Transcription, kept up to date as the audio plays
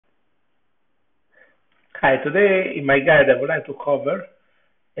Hi, today in my guide I would like to cover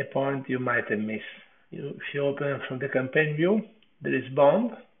a point you might have missed. If you open from the campaign view, there is Bond,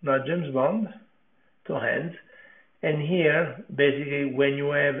 not James Bond, two hands. And here, basically, when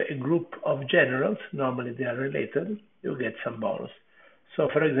you have a group of generals, normally they are related, you get some bonus. So,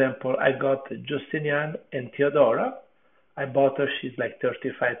 for example, I got Justinian and Theodora. I bought her, she's like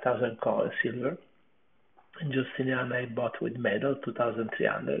 35,000 silver. And Justinian I bought with medal,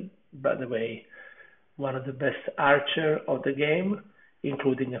 2,300. By the way, one of the best archer of the game,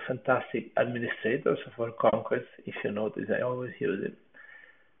 including a fantastic administrator. So for conquest, if you notice, I always use it.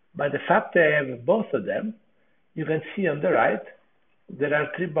 By the fact that I have both of them, you can see on the right, there are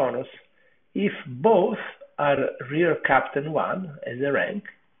three bonus. If both are rear captain 1 as a rank,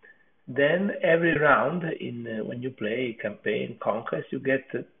 then every round when you play campaign conquest, you get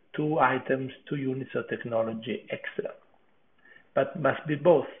 2 items, 2 units of technology extra. But must be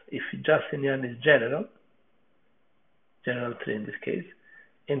both. If Justinian is general 3 in this case,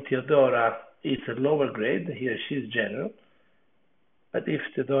 and Theodora is a lower grade, here she's general. But if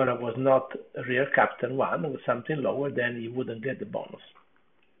Theodora was not rear captain 1 or something lower, then you wouldn't get the bonus.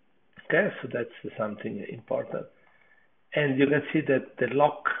 Okay, so that's something important. And you can see that the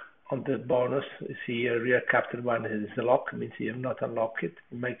lock on the bonus, you see here rear captain 1 is the lock, means you have not unlocked it.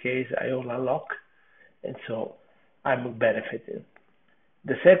 In my case, I all unlock, and so I'm benefiting.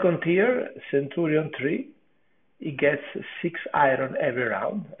 The second tier, Centurion 3, it gets 6 iron every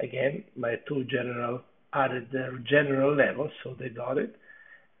round. Again, my 2 general are at the general level, so they got it.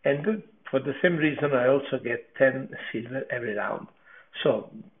 And for the same reason, I also get 10 silver every round. So,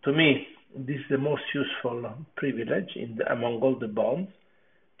 to me, this is the most useful privilege among all the bonds,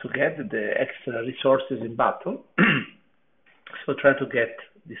 to get the extra resources in battle. So try to get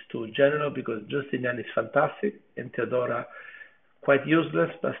these 2 general, because Justinian is fantastic, and Theodora quite useless,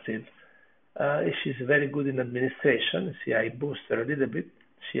 but still. She's very good in administration. See, I boost her a little bit.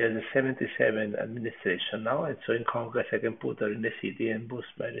 She has a 77 administration now, and so in Congress I can put her in the city and boost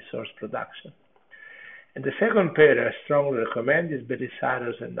my resource production. And the second pair I strongly recommend is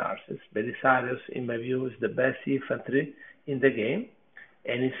Belisarius and Narses. Belisarius, in my view, is the best infantry in the game,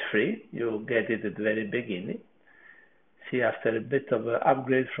 and it's free. You get it at the very beginning. See, after a bit of an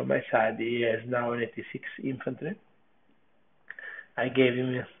upgrade from my side, he has now an 86 infantry. I gave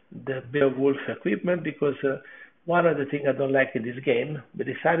him the Beowulf equipment because one of the things I don't like in this game,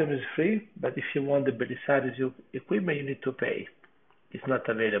 Belisarius is free, but if you want the Belisarius equipment, you need to pay. It's not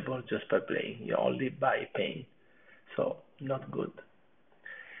available just by playing. You only buy paying. So, not good.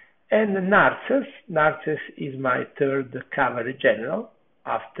 And Narses is my 3rd cavalry general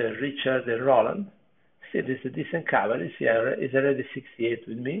after Richard and Roland. Still is a decent cavalry. See, he's already 68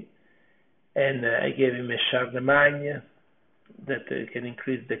 with me. And I gave him a Charlemagne that can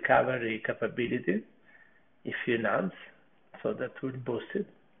increase the cavalry capability if you enhance, so that will boost it.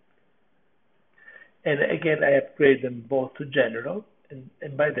 And again, I upgrade them both to general,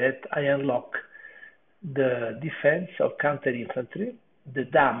 and by that I unlock the defense of counter infantry, the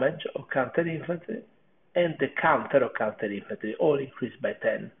damage of counter infantry, and the counter of counter infantry, all increased by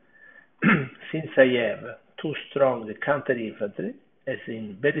 10. Since I have 2 strong counter infantry, as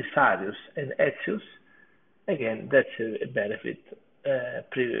in Belisarius and Aetius, again, that's a benefit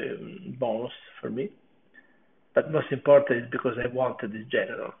bonus for me. But most important is because I wanted this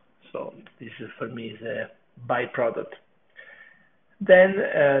general. So this is, for me, is a byproduct. Then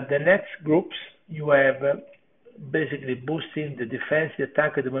the next groups, you have basically boosting the defense, the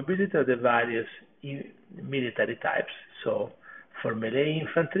attack, and the mobility of the various military types. So for melee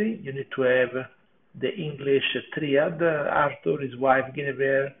infantry, you need to have the English triad, Arthur, his wife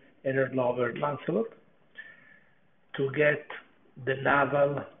Guinevere, and her lover Lancelot. To get the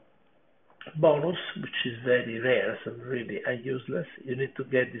naval bonus, which is very rare, so really useless, you need to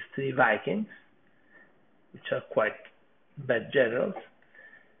get these 3 Vikings, which are quite bad generals.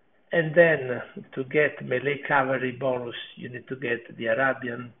 And then to get melee cavalry bonus, you need to get the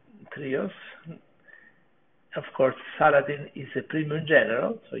Arabian trios. Of course, Saladin is a premium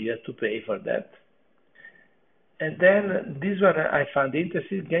general, so you have to pay for that. And then this one I found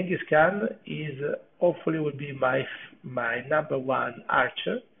interesting. Genghis Khan is hopefully will be my number 1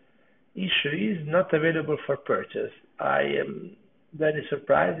 archer. Issue is not available for purchase. I am very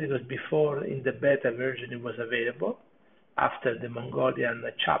surprised because before in the beta version it was available. After the Mongolian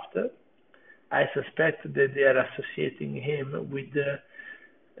chapter, I suspect that they are associating him with the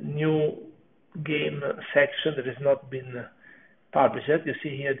new game section that has not been published yet. You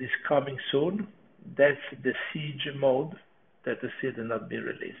see here, this coming soon. That's the siege mode that still has not been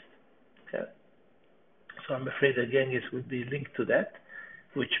released. Okay. So I'm afraid that Genghis will be linked to that.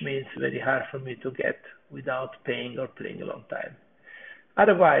 which means very hard for me to get without paying or playing a long time.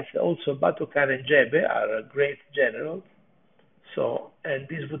 Otherwise, also Batukan and Jebe are a great generals, so and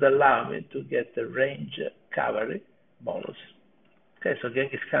this would allow me to get the range cavalry bonus. Okay, so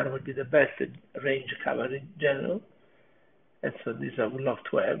Genghis Khan would be the best range cavalry general, and so these I would love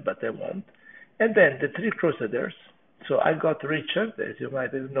to have, but I won't. And then the three crusaders. So I got Richard, as you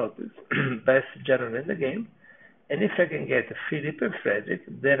might have noticed, best general in the game. And if I can get Philip and Frederick,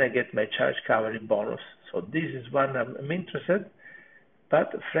 then I get my charge cavalry bonus. So this is one I'm interested.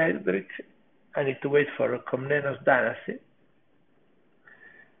 But Frederick, I need to wait for Komnenos dynasty.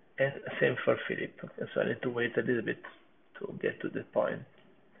 And same for Philip. And so I need to wait a little bit to get to the point.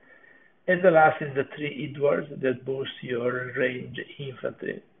 And the last is the three Edwards that boost your range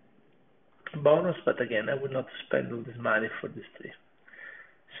infantry bonus. But again, I will not spend all this money for these three.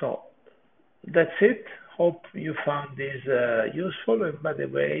 So that's it. Hope you found this useful. And by the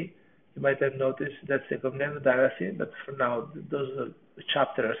way, you might have noticed that's the Komneno dynasty, but for now those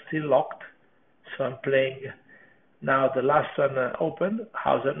chapters are still locked. So I'm playing now the last one open,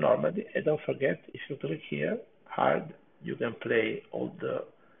 House of Normandy. And don't forget, if you click here, hard, you can play all the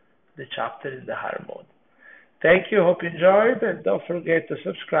chapters in the hard mode. Thank you, hope you enjoyed, and don't forget to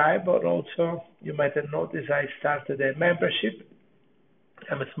subscribe. Or also, you might have noticed I started a membership.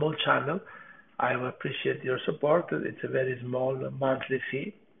 I'm a small channel. I will appreciate your support. It's a very small monthly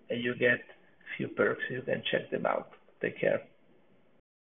fee, and you get few perks. You can check them out. Take care.